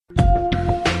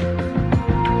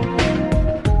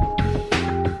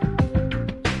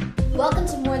Welcome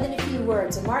to More Than a Few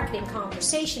Words, a marketing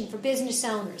conversation for business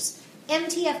owners.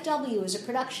 MTFW is a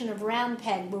production of Round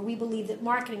Peg, where we believe that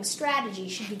marketing strategy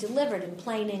should be delivered in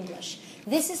plain English.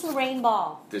 This is Lorraine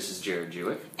Ball. This is Jared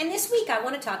Jewett. And this week I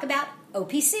want to talk about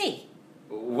OPC.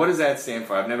 What does that stand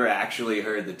for? I've never actually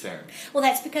heard the term. Well,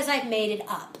 that's because I've made it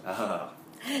up. Oh.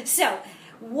 So,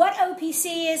 what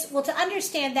OPC is? Well, to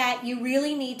understand that, you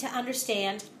really need to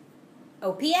understand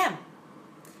OPM,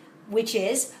 which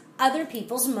is other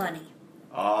people's money.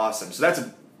 Awesome. So that's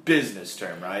a business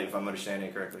term, right? If I'm understanding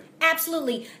it correctly.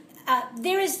 Absolutely.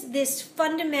 There is this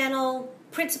fundamental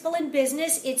principle in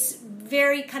business. It's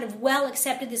very kind of well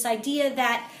accepted, this idea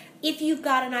that if you've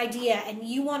got an idea and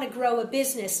you want to grow a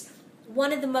business,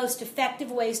 one of the most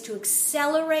effective ways to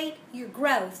accelerate your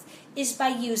growth is by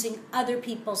using other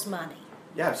people's money.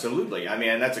 Yeah, absolutely. I mean,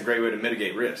 and that's a great way to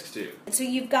mitigate risks, too. So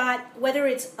you've got, whether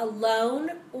it's a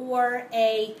loan or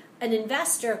an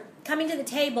investor coming to the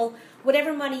table,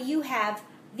 whatever money you have,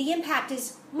 the impact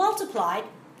is multiplied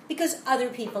because other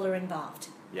people are involved.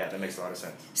 Yeah, that makes a lot of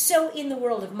sense. So in the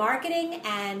world of marketing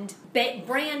and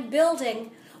brand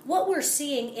building, what we're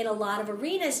seeing in a lot of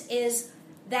arenas is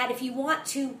that if you want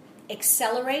to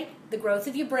accelerate the growth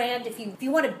of your brand, if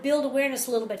you want to build awareness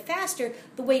a little bit faster,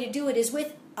 the way to do it is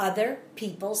with other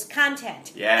people's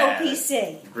content. Yeah.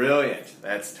 OPC. Brilliant.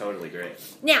 That's totally great.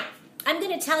 Now, I'm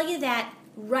going to tell you that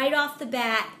right off the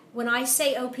bat, when I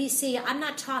say OPC, I'm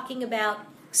not talking about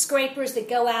scrapers that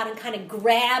go out and kind of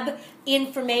grab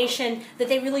information that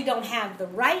they really don't have the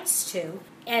rights to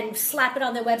and slap it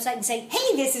on their website and say,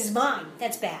 hey, this is mine.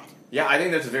 That's bad. Yeah, I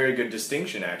think that's a very good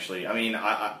distinction, actually. I mean,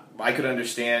 I could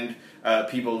understand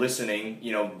people listening,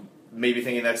 maybe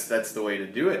thinking that's the way to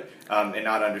do it, and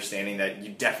not understanding that you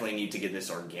definitely need to get this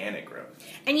organic growth.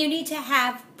 And you need to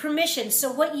have permission.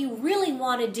 So what you really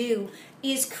want to do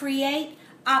is create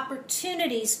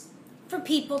opportunities for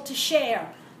people to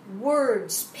share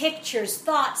words, pictures,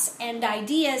 thoughts, and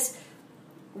ideas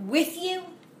with you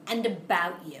and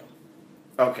about you.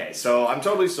 Okay, so I'm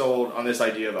totally sold on this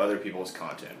idea of other people's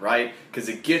content, right? Because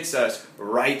it gets us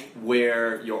right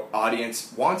where your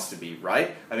audience wants to be,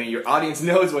 right? I mean, your audience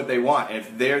knows what they want, and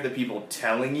if they're the people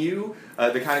telling you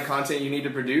the kind of content you need to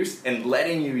produce and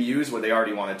letting you use what they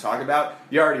already want to talk about,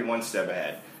 you're already one step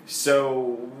ahead. So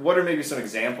what are maybe some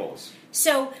examples?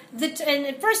 So,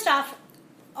 and first off,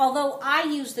 although I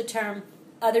use the term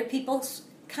other people's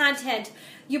content,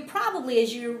 you probably,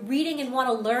 as you're reading and want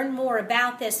to learn more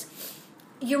about this,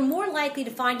 you're more likely to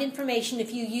find information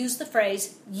if you use the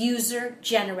phrase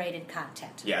user-generated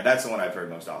content. Yeah, that's the one I've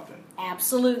heard most often.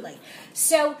 Absolutely.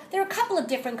 So there are a couple of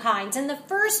different kinds, and the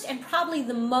first and probably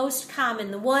the most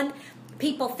common, the one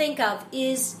people think of,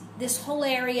 is this whole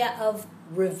area of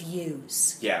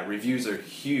reviews. Yeah, reviews are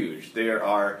huge. There's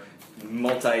a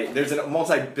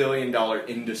multi-billion-dollar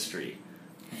industry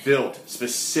built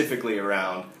specifically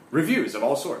around reviews of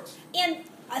all sorts. And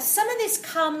some of this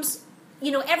comes,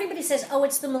 everybody says, oh,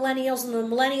 it's the millennials and the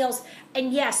millennials.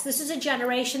 And yes, this is a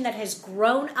generation that has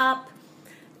grown up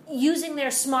using their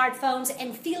smartphones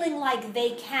and feeling like they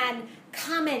can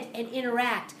comment and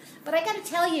interact. But I got to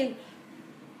tell you,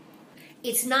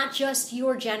 it's not just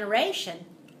your generation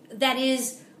that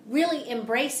is really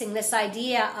embracing this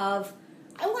idea of,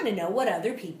 I want to know what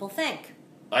other people think.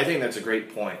 I think that's a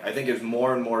great point. I think as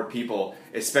more and more people,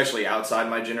 especially outside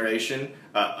my generation,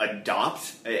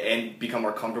 adopt and become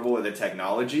more comfortable with the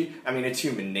technology, I mean, it's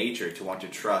human nature to want to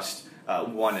trust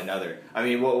one another. I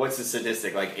mean, what's the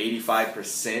statistic? Like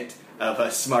 85% of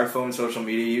smartphone social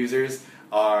media users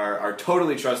are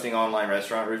totally trusting online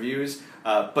restaurant reviews,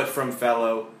 but from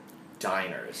fellow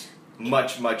diners.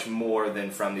 Much, much more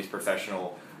than from these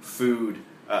professional food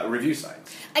review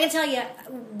sites. I can tell you,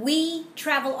 we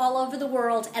travel all over the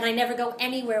world, and I never go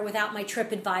anywhere without my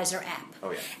TripAdvisor app.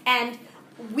 Oh, yeah. And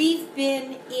we've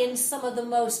been in some of the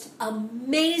most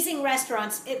amazing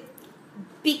restaurants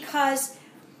because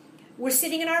we're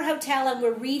sitting in our hotel and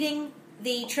we're reading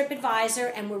the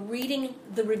TripAdvisor and we're reading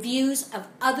the reviews of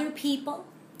other people.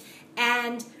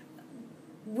 And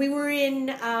we were in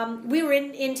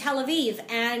Tel Aviv,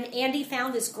 and Andy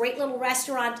found this great little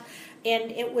restaurant,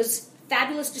 and it was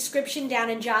fabulous description down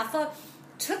in Jaffa.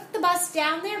 Took the bus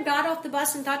down there, got off the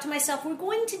bus, and thought to myself, we're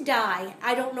going to die.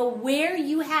 I don't know where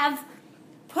you have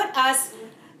put us.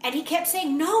 And he kept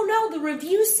saying, no, the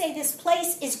reviews say this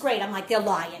place is great. I'm like, they're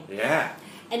lying. Yeah.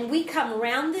 And we come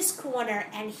around this corner,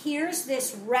 and here's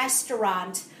this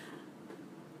restaurant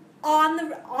on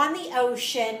the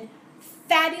ocean,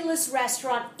 fabulous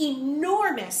restaurant,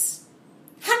 enormous.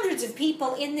 Hundreds of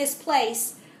people in this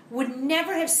place would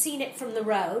never have seen it from the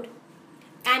road.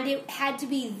 And it had to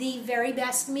be the very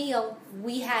best meal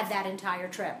we had that entire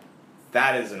trip.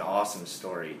 That is an awesome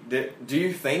story. Do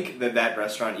you think that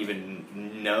restaurant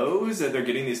even knows that they're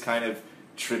getting these kind of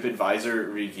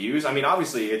TripAdvisor reviews? I mean,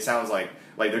 obviously, it sounds like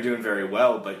they're doing very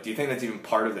well, but do you think that's even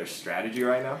part of their strategy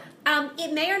right now?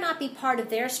 It may or not be part of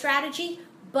their strategy,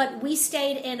 but we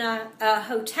stayed in a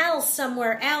hotel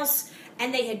somewhere else,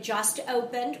 and they had just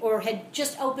opened, or had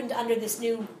just opened under this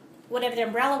new, whatever the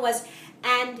umbrella was,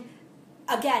 and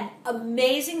again,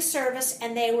 amazing service,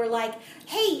 and they were like,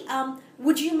 hey,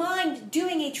 would you mind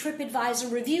doing a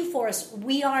TripAdvisor review for us?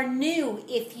 We are new.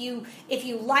 If you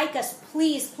like us,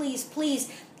 please, please,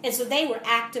 please. And so they were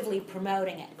actively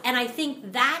promoting it. And I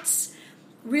think that's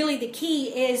really the key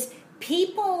is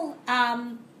people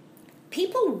want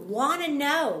to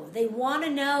know. They want to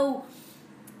know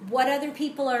what other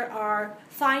people are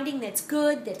finding that's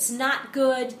good, that's not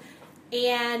good.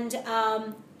 And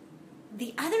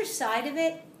the other side of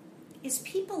it is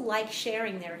people like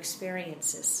sharing their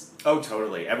experiences. Oh,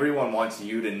 totally. Everyone wants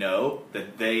you to know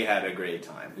that they had a great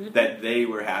time, that they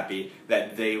were happy,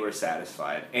 that they were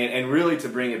satisfied. And really, to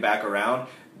bring it back around,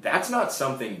 that's not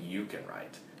something you can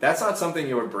write. That's not something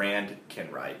your brand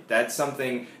can write. That's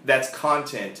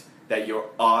content that your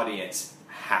audience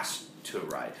has to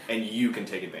write, and you can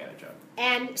take advantage of.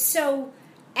 And so,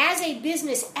 as a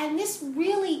business, and this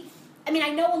really... I mean, I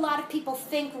know a lot of people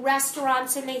think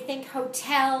restaurants and they think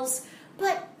hotels,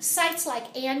 but sites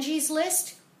like Angie's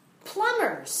List,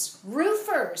 plumbers,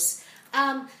 roofers,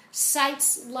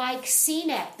 sites like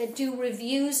CNET that do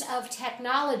reviews of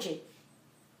technology.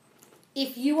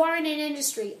 If you are in an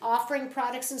industry offering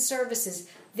products and services,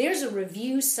 there's a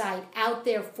review site out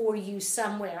there for you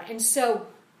somewhere. And so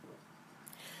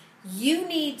you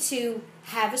need to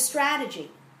have a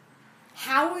strategy.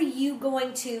 How are you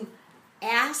going to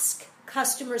ask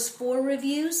customers for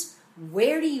reviews?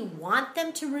 Where do you want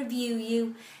them to review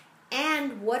you?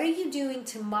 And what are you doing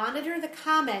to monitor the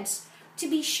comments to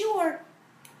be sure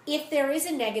if there is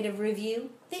a negative review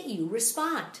that you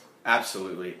respond?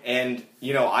 Absolutely. And,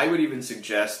 I would even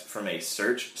suggest from a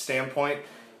search standpoint,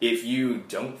 if you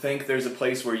don't think there's a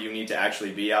place where you need to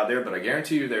actually be out there, but I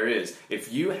guarantee you there is,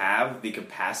 if you have the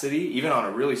capacity, even on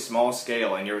a really small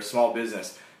scale and you're a small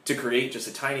business, to create just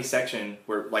a tiny section,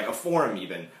 where, like a forum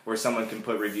even, where someone can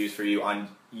put reviews for you on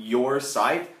your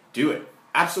site, do it.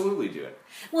 Absolutely do it.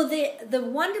 Well, the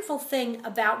wonderful thing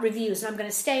about reviews, and I'm going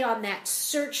to stay on that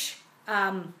search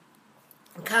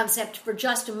concept for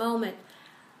just a moment,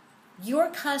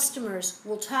 your customers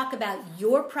will talk about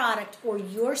your product or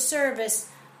your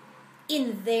service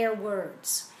in their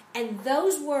words. And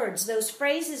those words, those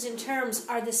phrases and terms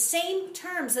are the same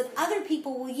terms that other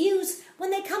people will use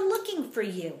when they come looking for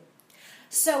you.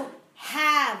 So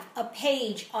have a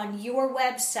page on your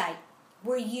website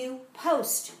where you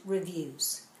post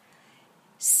reviews.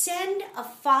 Send a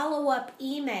follow-up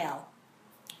email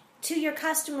to your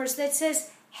customers that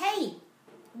says, hey,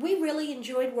 we really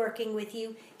enjoyed working with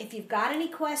you. If you've got any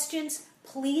questions,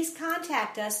 please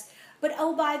contact us. But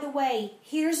oh, by the way,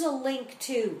 here's a link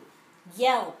to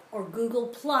Yelp or Google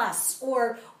Plus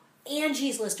or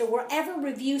Angie's List or wherever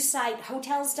review site,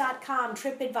 Hotels.com,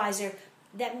 TripAdvisor,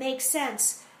 that makes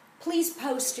sense. Please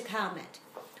post a comment.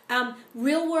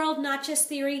 Real world, not just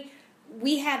theory.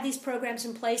 We have these programs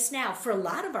in place now for a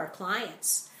lot of our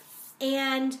clients.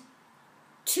 And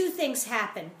two things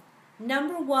happen.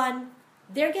 Number one,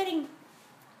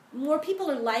 more people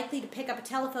are likely to pick up a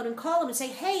telephone and call them and say,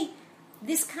 hey,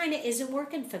 this kind of isn't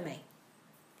working for me.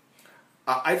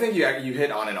 I think you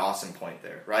hit on an awesome point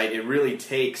there, right? It really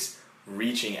takes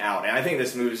reaching out. And I think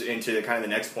this moves into kind of the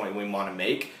next point we want to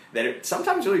make, that it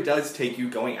sometimes really does take you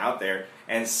going out there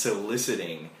and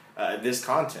soliciting this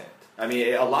content. I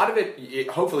mean, a lot of it,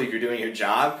 hopefully if you're doing your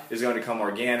job, is going to come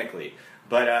organically.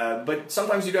 But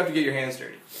sometimes you do have to get your hands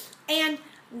dirty. And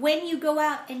when you go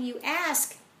out and you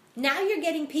ask, now you're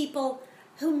getting people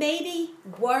who maybe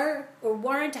were or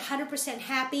weren't 100%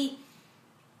 happy,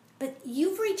 but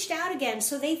you've reached out again,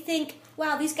 so they think,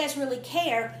 wow, these guys really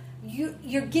care.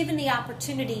 You're given the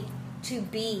opportunity to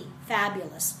be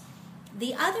fabulous.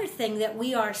 The other thing that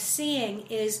we are seeing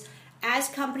is, as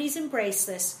companies embrace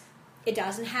this, it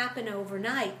doesn't happen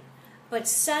overnight, but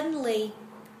suddenly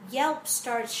Yelp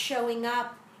starts showing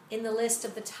up in the list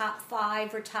of the top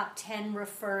 5 or top 10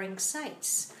 referring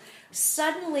sites.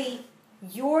 Suddenly,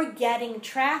 you're getting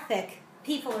traffic.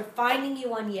 People are finding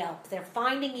you on Yelp. They're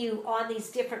finding you on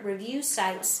these different review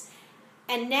sites.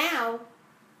 And now,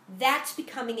 that's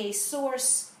becoming a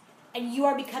source, and you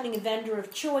are becoming a vendor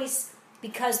of choice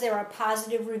because there are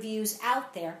positive reviews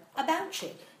out there about you.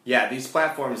 Yeah, these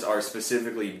platforms are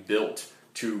specifically built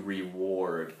to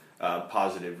reward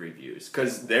positive reviews,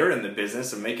 because they're in the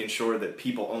business of making sure that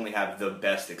people only have the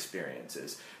best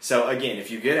experiences. So again, if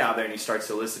you get out there and you start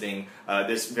soliciting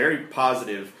this very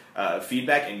positive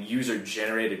feedback and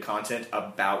user-generated content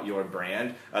about your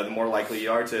brand, the more likely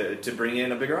you are to bring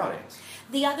in a bigger audience.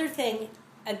 The other thing,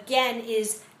 again,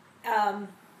 is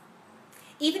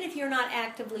even if you're not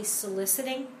actively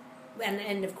soliciting,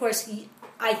 and of course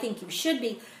I think you should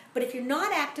be, but if you're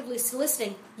not actively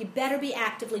soliciting, you better be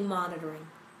actively monitoring.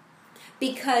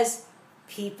 Because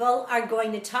people are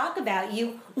going to talk about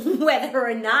you whether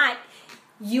or not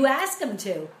you ask them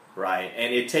to. Right,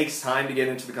 and it takes time to get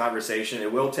into the conversation.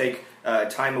 It will take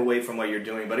time away from what you're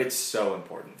doing, but it's so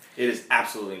important. It is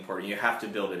absolutely important. You have to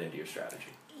build it into your strategy.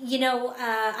 You know,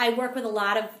 I work with a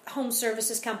lot of home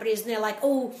services companies, and they're like,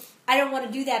 oh, I don't want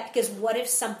to do that because what if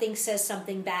someone says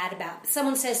something bad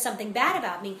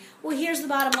about me? Well, here's the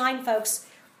bottom line, folks.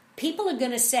 People are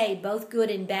going to say both good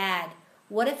and bad.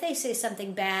 What if they say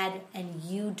something bad and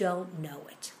you don't know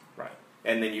it? Right.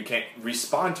 And then you can't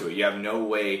respond to it. You have no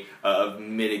way of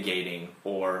mitigating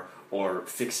or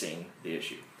fixing the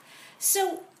issue.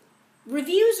 So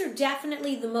reviews are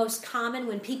definitely the most common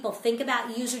when people think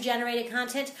about user-generated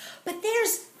content, but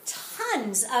there's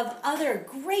tons of other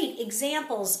great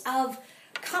examples of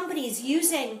companies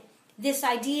using this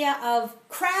idea of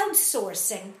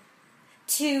crowdsourcing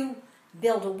to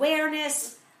build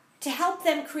awareness, to help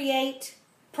them create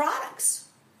products.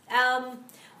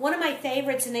 One of my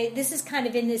favorites, and this is kind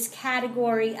of in this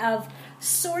category of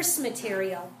source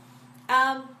material,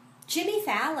 Jimmy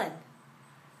Fallon.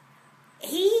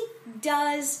 He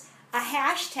does a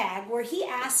hashtag where he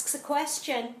asks a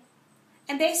question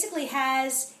and basically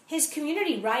has his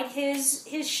community write his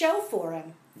show for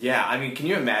him. Yeah, I mean, can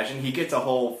you imagine? He gets a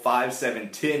whole 5, 7,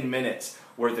 10 minutes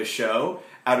worth of show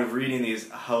out of reading these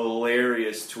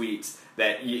hilarious tweets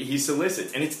that he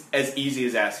solicits. And it's as easy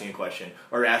as asking a question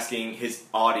or asking his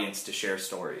audience to share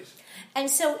stories. And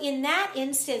so in that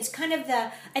instance, kind of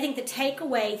I think the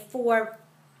takeaway for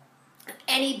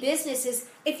any business is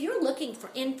if you're looking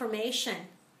for information,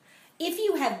 if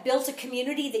you have built a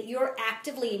community that you're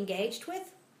actively engaged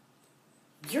with,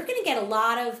 you're going to get a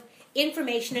lot of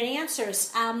information and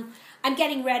answers. I'm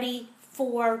getting ready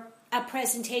for a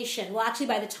presentation. Well, actually,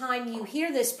 by the time you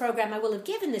hear this program, I will have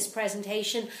given this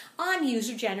presentation on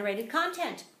user-generated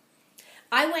content.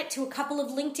 I went to a couple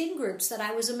of LinkedIn groups that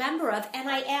I was a member of, and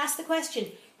I asked the question,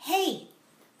 hey,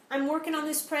 I'm working on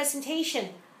this presentation.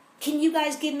 Can you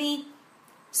guys give me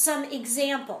some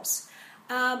examples?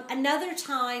 Another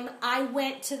time, I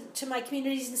went to my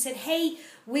communities and said, hey,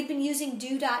 we've been using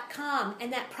do.com,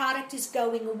 and that product is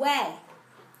going away.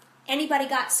 Anybody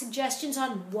got suggestions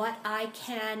on what I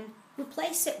can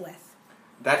replace it with?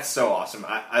 That's so awesome.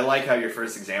 I like how your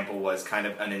first example was kind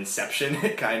of an inception,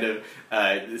 kind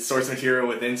of source material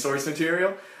within source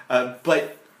material.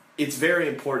 But it's very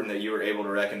important that you were able to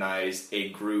recognize a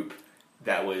group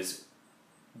that was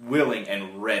willing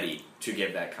and ready to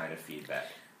give that kind of feedback.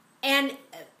 And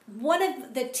one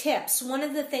of the tips, one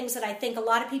of the things that I think a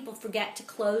lot of people forget to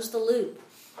close the loop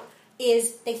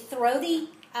is they throw the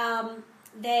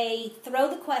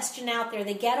question out there,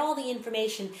 they get all the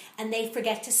information, and they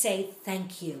forget to say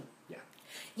thank you. Yeah.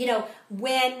 You know,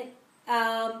 when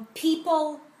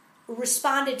people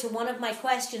responded to one of my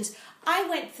questions, I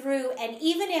went through, and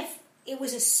even if it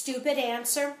was a stupid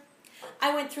answer,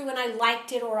 I went through and I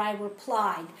liked it or I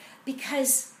replied,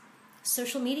 because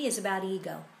social media is about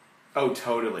ego. Oh,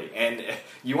 totally. And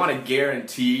you want to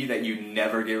guarantee that you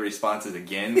never get responses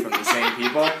again from the same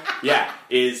people? Yeah,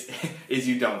 is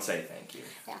you don't say thank you.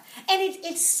 Yeah. And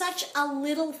it's such a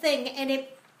little thing, and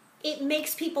it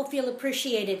makes people feel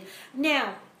appreciated.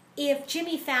 Now, if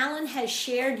Jimmy Fallon has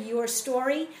shared your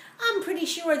story, I'm pretty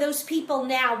sure those people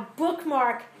now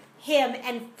bookmark him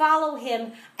and follow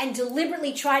him and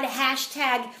deliberately try to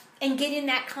hashtag and get in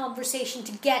that conversation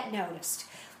to get noticed.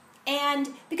 And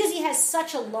because he has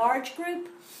such a large group,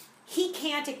 he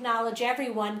can't acknowledge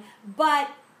everyone, but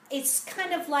it's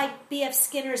kind of like B.F.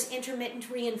 Skinner's intermittent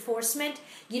reinforcement.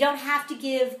 You don't have to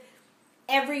give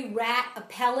every rat a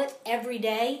pellet every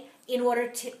day in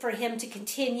order for him to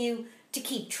continue to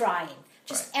keep trying.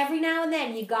 Just right. Every now and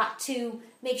then you got to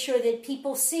make sure that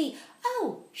people see,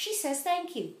 oh, she says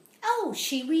thank you. Oh,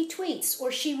 she retweets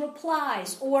or she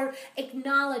replies or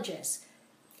acknowledges.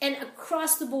 And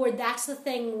across the board, that's the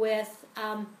thing with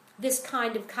this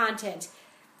kind of content.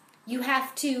 You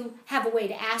have to have a way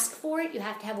to ask for it. You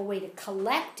have to have a way to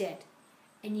collect it,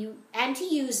 and to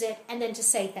use it, and then to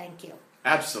say thank you.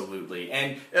 Absolutely.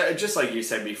 And just like you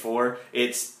said before,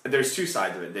 there's two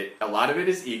sides of it. A lot of it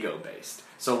is ego-based.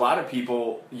 So a lot of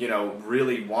people,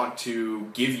 really want to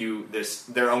give you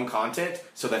their own content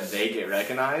so that they get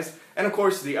recognized. And of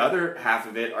course, the other half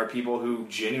of it are people who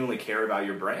genuinely care about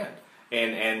your brand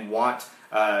and want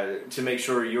to make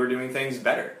sure you're doing things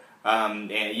better. And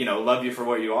love you for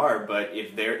what you are, but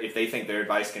if they think their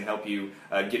advice can help you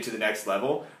get to the next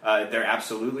level, they're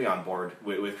absolutely on board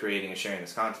with creating and sharing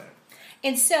this content.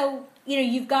 And so,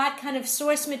 you've got kind of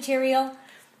source material.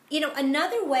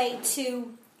 Another way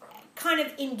to kind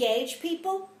of engage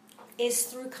people is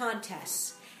through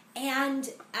contests. And,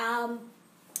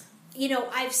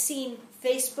 I've seen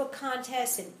Facebook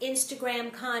contests and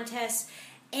Instagram contests.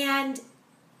 And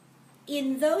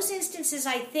in those instances,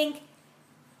 I think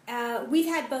we've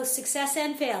had both success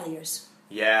and failures.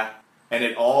 Yeah, and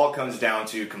it all comes down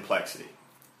to complexity.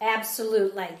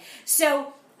 Absolutely.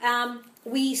 So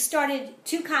we started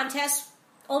 2 contests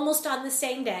almost on the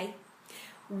same day.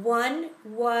 One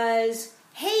was,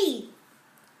 hey,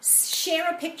 share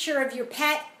a picture of your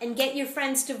pet and get your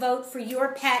friends to vote for your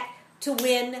pet to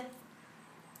win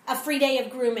a free day of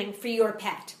grooming for your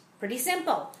pet. Pretty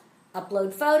simple.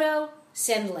 Upload photo,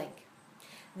 send link.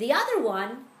 The other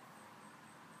one,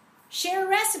 share a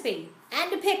recipe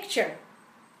and a picture,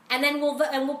 and then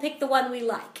we'll pick the one we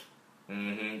like.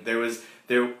 Mm-hmm.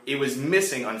 It was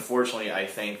missing, unfortunately, I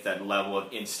think, that level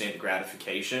of instant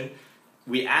gratification.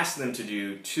 We asked them to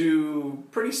do 2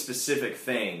 pretty specific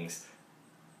things,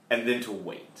 and then to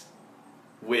wait,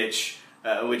 which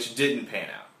didn't pan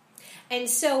out. And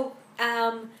so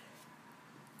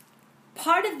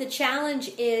part of the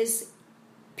challenge is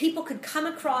people could come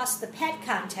across the pet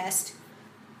contest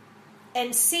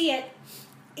and see it.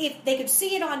 If they could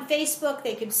see it on Facebook,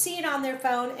 they could see it on their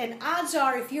phone, and odds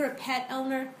are, if you're a pet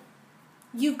owner,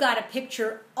 you've got a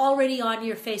picture already on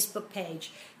your Facebook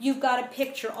page. You've got a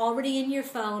picture already in your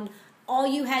phone. All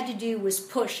you had to do was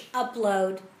push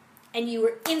upload, and you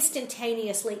were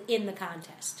instantaneously in the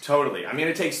contest. Totally. I mean,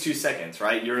 it takes 2 seconds,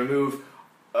 right? You remove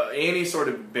any sort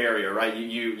of barrier, right?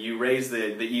 You raise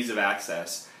the ease of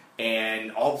access,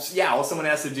 and all someone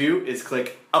has to do is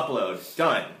click upload,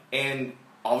 done, and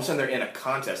all of a sudden they're in a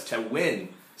contest to win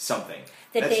something.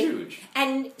 That's huge.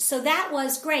 And so that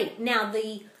was great. Now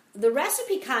the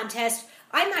recipe contest,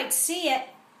 I might see it,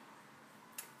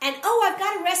 and I've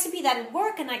got a recipe that would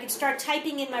work, and I could start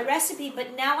typing in my recipe,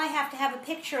 but now I have to have a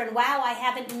picture, and wow, I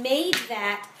haven't made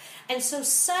that. And so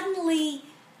suddenly,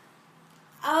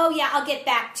 I'll get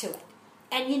back to it.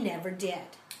 And you never did.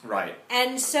 Right.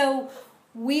 And so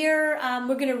we're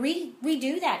going to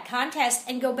redo that contest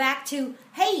and go back to,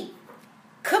 hey,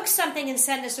 cook something and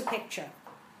send us a picture.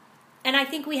 And I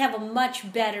think we have a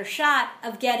much better shot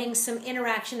of getting some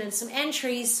interaction and some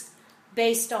entries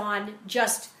based on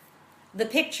just the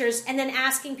pictures, and then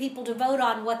asking people to vote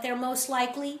on what they're most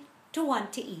likely to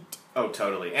want to eat. Oh,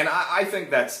 totally. And I think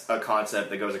that's a concept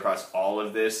that goes across all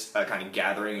of this kind of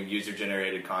gathering of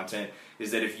user-generated content,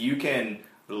 is that if you can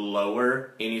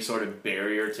lower any sort of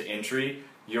barrier to entry,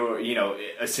 you're,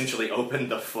 essentially open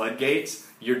the floodgates,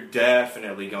 you're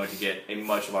definitely going to get a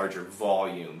much larger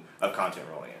volume of content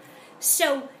rolling in.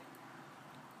 So,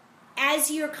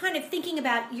 as you're kind of thinking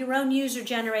about your own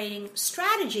user-generating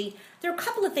strategy, there are a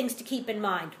couple of things to keep in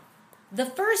mind. The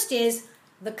first is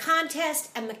the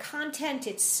contest and the content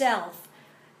itself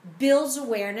builds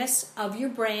awareness of your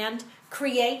brand,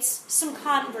 creates some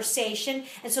conversation,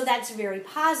 and so that's very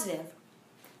positive.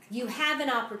 You have an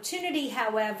opportunity,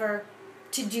 however,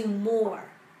 to do more,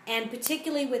 and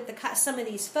particularly with some of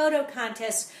these photo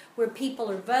contests where people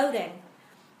are voting,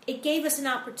 it gave us an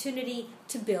opportunity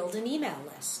to build an email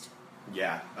list.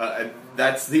 Yeah,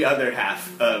 that's the other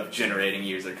half of generating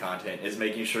user content, is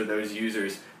making sure those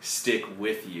users stick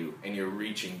with you and you're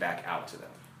reaching back out to them.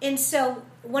 And so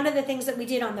one of the things that we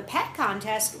did on the pet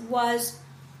contest was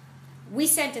we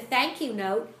sent a thank you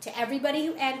note to everybody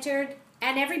who entered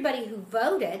and everybody who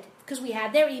voted, because we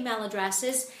had their email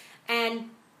addresses, and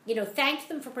thanked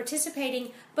them for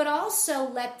participating, but also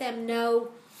let them know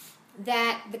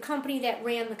that the company that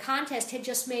ran the contest had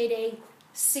just made a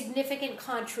significant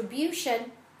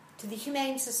contribution to the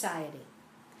Humane Society.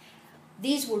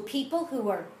 These were people who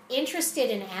were interested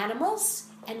in animals,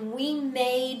 and we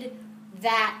made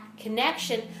that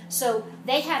connection. So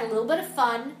they had a little bit of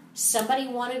fun. Somebody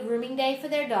won a grooming day for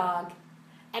their dog,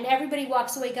 and everybody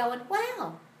walks away going,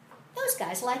 wow, those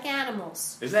guys like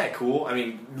animals. Isn't that cool? I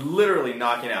mean, literally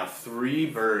knocking out 3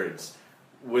 birds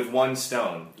with 1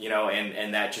 stone,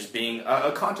 and that just being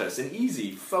a contest, an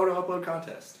easy photo upload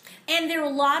contest. And there are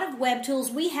a lot of web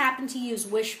tools. We happen to use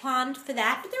Wishpond for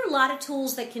that, but there are a lot of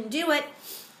tools that can do it,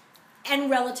 and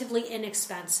relatively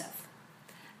inexpensive.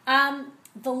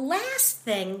 The last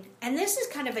thing, and this is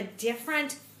kind of a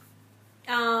different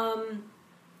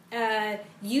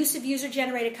use of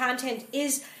user-generated content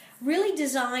is really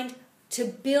designed to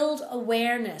build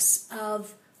awareness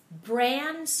of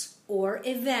brands or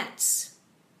events.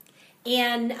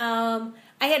 And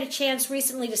I had a chance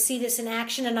recently to see this in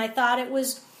action, and I thought it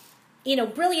was,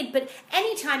 brilliant. But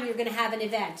anytime you're going to have an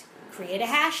event, create a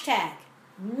hashtag.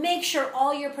 Make sure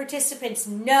all your participants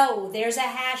know there's a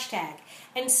hashtag.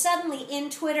 And suddenly in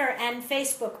Twitter and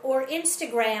Facebook or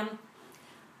Instagram,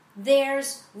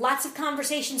 there's lots of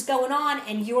conversations going on,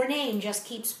 and your name just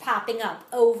keeps popping up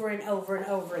over and over and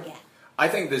over again. I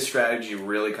think this strategy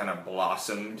really kind of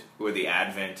blossomed with the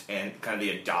advent and kind of the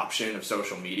adoption of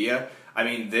social media. I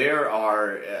mean, there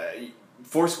are...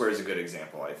 Foursquare is a good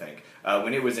example, I think.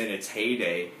 When it was in its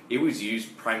heyday, it was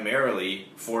used primarily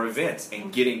for events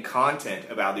and getting content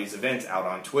about these events out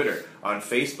on Twitter, on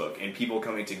Facebook, and people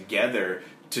coming together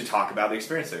to talk about the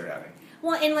experience they were having.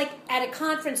 Well, and like at a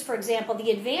conference, for example,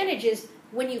 the advantage is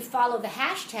when you follow the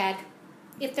hashtag,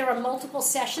 if there are multiple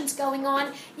sessions going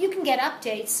on, you can get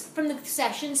updates from the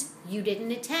sessions you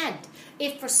didn't attend.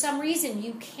 If for some reason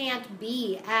you can't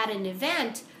be at an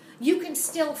event, you can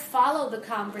still follow the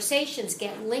conversations,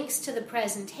 get links to the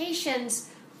presentations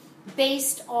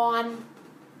based on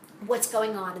what's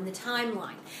going on in the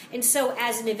timeline. And so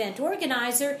as an event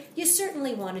organizer, you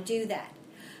certainly want to do that.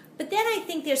 But then I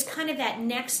think there's kind of that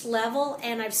next level,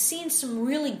 and I've seen some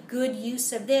really good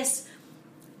use of this,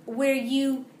 where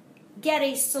you get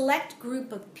a select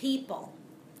group of people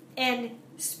and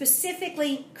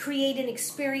specifically create an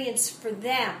experience for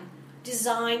them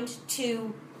designed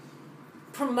to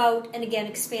promote and, again,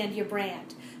 expand your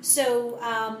brand. So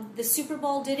the Super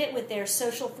Bowl did it with their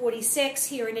Social 46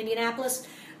 here in Indianapolis,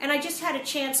 and I just had a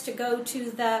chance to go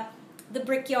to the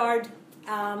Brickyard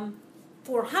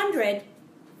 400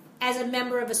 as a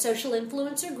member of a social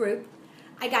influencer group.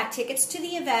 I got tickets to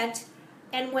the event,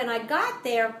 and when I got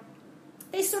there,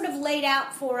 they sort of laid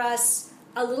out for us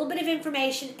a little bit of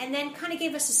information and then kind of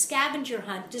gave us a scavenger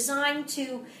hunt designed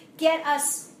to get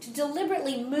us to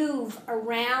deliberately move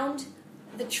around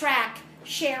the track,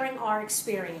 sharing our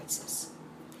experiences.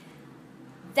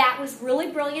 That was really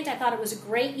brilliant. I thought it was a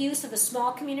great use of a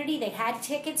small community. They had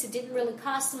tickets. It didn't really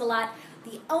cost them a lot.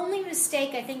 The only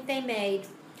mistake I think they made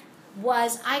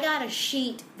was I got a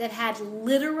sheet that had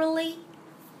literally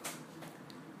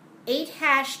 8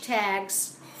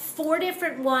 hashtags, 4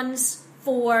 different ones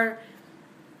for,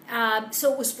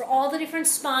 so it was for all the different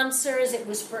sponsors, it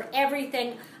was for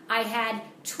everything. I had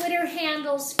Twitter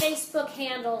handles, Facebook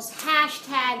handles,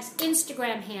 hashtags,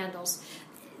 Instagram handles.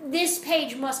 This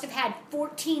page must have had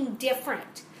 14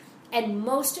 different, and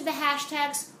most of the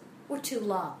hashtags were too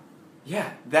long.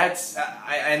 Yeah, that's,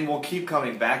 and we'll keep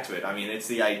coming back to it. I mean, it's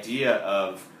the idea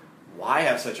of why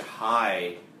have such a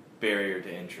high barrier to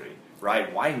entry,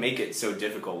 right? Why make it so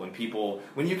difficult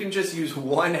when you can just use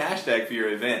one hashtag for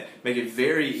your event, make it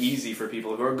very easy for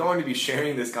people who are going to be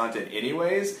sharing this content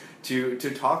anyways to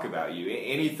talk about you.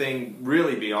 Anything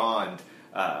really beyond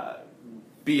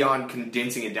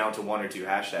condensing it down to 1 or 2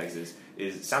 hashtags is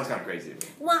sounds kind of crazy to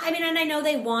me. Well, I mean, and I know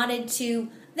they wanted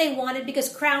because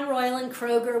Crown Royal and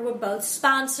Kroger were both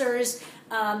sponsors.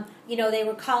 They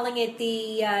were calling it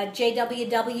the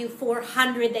JWW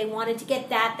 400. They wanted to get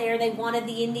that there. They wanted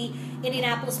the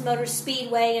Indianapolis Motor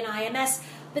Speedway and IMS.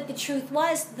 But the truth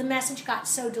was, the message got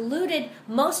so diluted,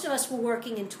 most of us were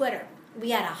working in Twitter.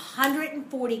 We had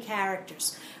 140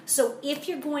 characters. So if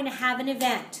you're going to have an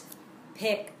event,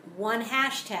 pick one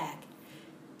hashtag.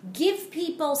 Give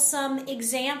people some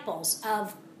examples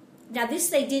of, now this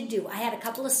they did do. I had a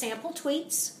couple of sample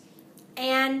tweets,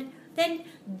 and then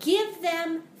give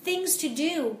them things to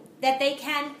do that they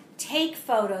can take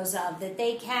photos of, that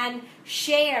they can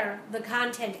share the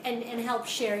content and help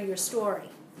share your story.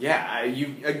 Yeah,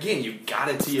 you've got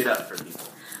to tee it up for people.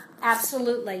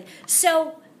 Absolutely.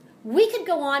 So we could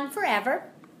go on forever.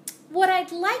 What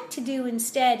I'd like to do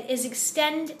instead is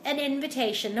extend an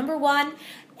invitation. Number one,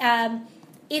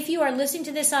 if you are listening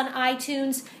to this on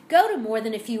iTunes, go to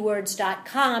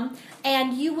morethanafewwords.com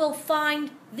and you will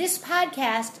find this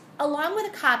podcast along with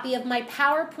a copy of my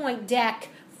PowerPoint deck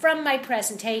from my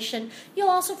presentation. You'll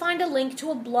also find a link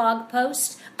to a blog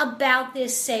post about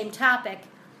this same topic.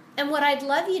 And what I'd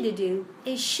love you to do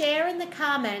is share in the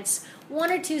comments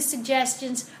 1 or 2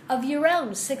 suggestions of your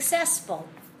own successful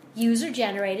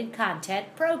user-generated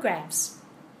content programs.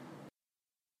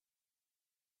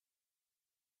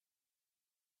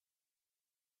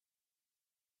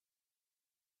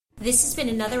 This has been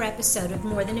another episode of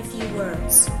More Than a Few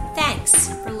Words. Thanks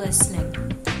for listening.